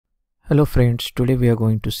Hello friends, today we are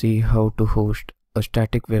going to see how to host a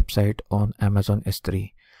static website on Amazon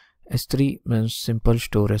S3. S3 means Simple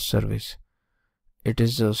Storage Service. It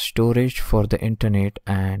is a storage for the internet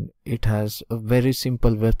and it has a very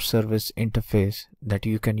simple web service interface that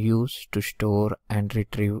you can use to store and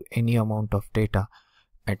retrieve any amount of data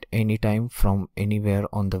at any time from anywhere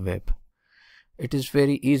on the web. It is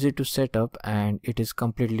very easy to set up and it is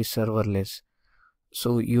completely serverless.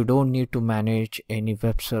 So you don't need to manage any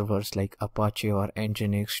web servers like Apache or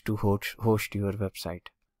Nginx to host your website.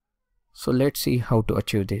 So let's see how to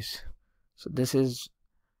achieve this. So this is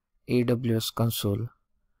AWS console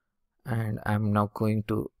and I'm now going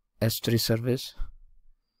to S3 service.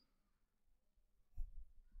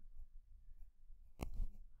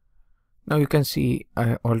 Now you can see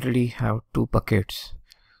I already have two buckets.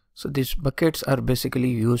 So these buckets are basically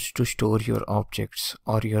used to store your objects,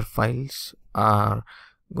 or your files are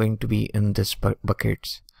going to be in this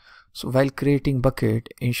buckets. So while creating bucket,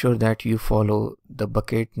 ensure that you follow the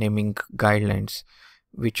bucket naming guidelines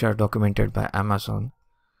which are documented by Amazon.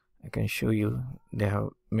 I can show you, they have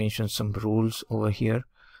mentioned some rules over here.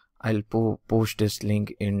 I'll post this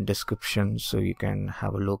link in description so you can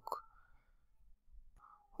have a look.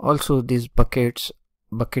 Also, these bucket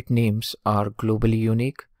names are globally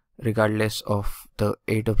unique regardless of the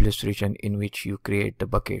AWS region in which you create the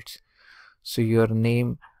buckets. So your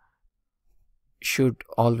name should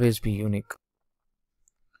always be unique.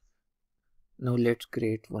 Now let's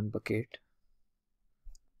create one bucket.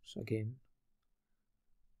 So again,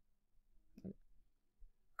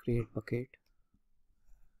 create bucket.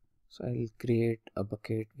 So I'll create a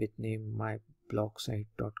bucket with name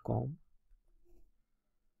myblogSite.com.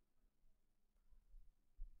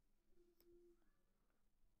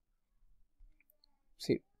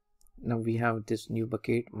 See, now we have this new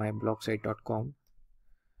bucket myblogSite.com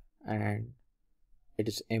and it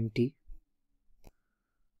is empty.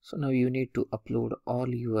 So now you need to upload all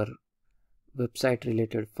your website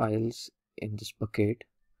related files in this bucket.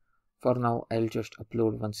 For now I'll just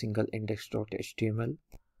upload one single index.html.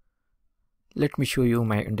 Let me show you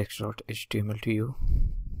my index.html to you.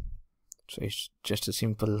 So it's just a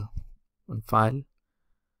simple one file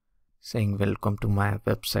saying welcome to my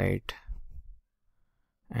website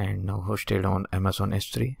and now hosted on Amazon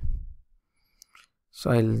S3.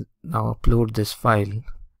 So I'll now upload this file,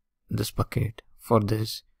 this bucket. For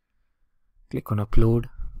this, click on upload,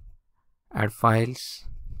 add files.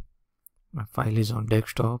 My file is on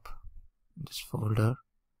desktop, this folder,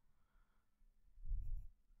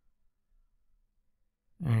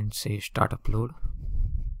 and say start upload.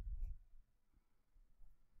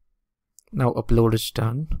 Now upload is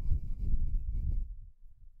done.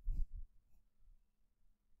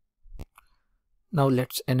 Now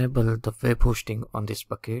let's enable the web hosting on this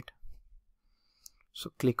bucket.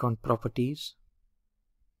 So click on properties.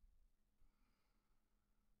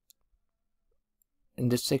 In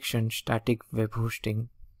this section, static web hosting,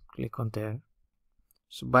 click on there.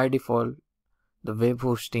 So by default, the web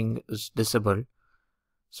hosting is disabled.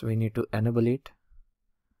 So we need to enable it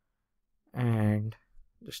and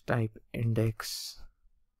just type index.html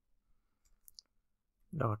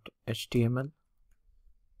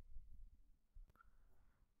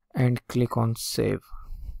and click on save.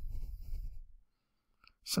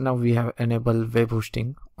 So now we have enabled web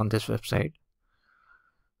hosting on this website.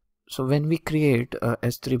 So when we create a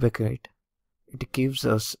S3 bucket, it gives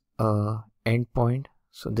us a endpoint.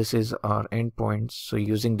 So this is our endpoint. So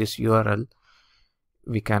using this URL,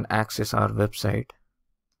 we can access our website.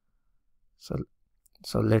 So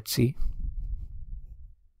let's see.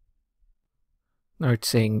 Now it's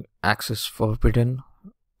saying access forbidden,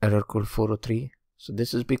 error code 403. So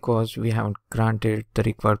this is because we haven't granted the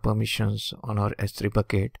required permissions on our S3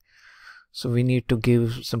 bucket. So we need to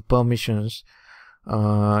give some permissions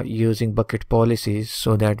using bucket policies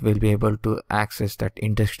so that we'll be able to access that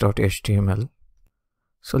index.html.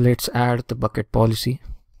 So let's add the bucket policy.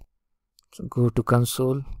 So go to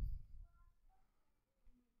console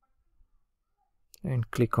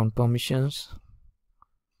and click on permissions.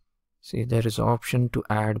 See, there is an option to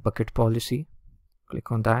add bucket policy.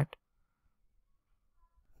 Click on that.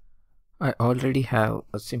 I already have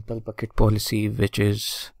a simple bucket policy which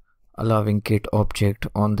is allowing get object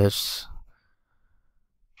on this.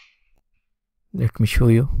 Let me show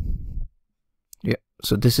you. Yeah,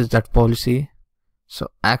 so this is that policy.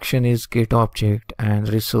 So action is get object and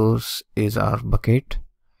resource is our bucket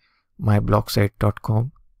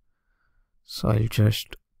myblogSite.com. So I'll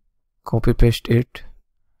just copy paste it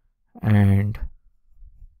and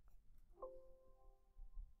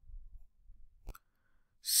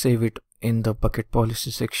save it in the bucket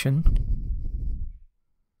policy section.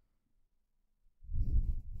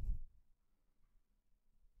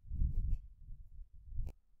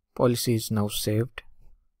 Policy is now saved.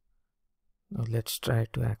 Now let's try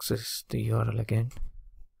to access the URL again.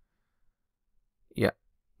 Yeah,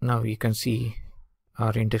 now you can see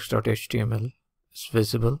our index.html is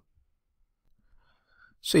visible.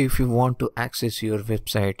 So if you want to access your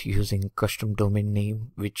website using custom domain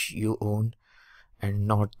name which you own and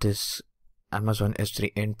not this Amazon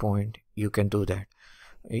S3 endpoint, you can do that.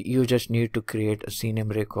 You just need to create a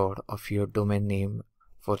CNAME record of your domain name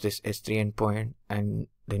for this S3 endpoint, and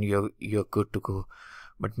then you're good to go.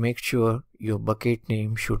 But make sure your bucket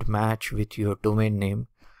name should match with your domain name,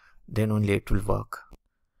 then only it will work.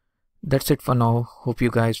 That's it for now. Hope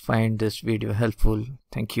you guys find this video helpful.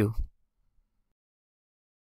 Thank you.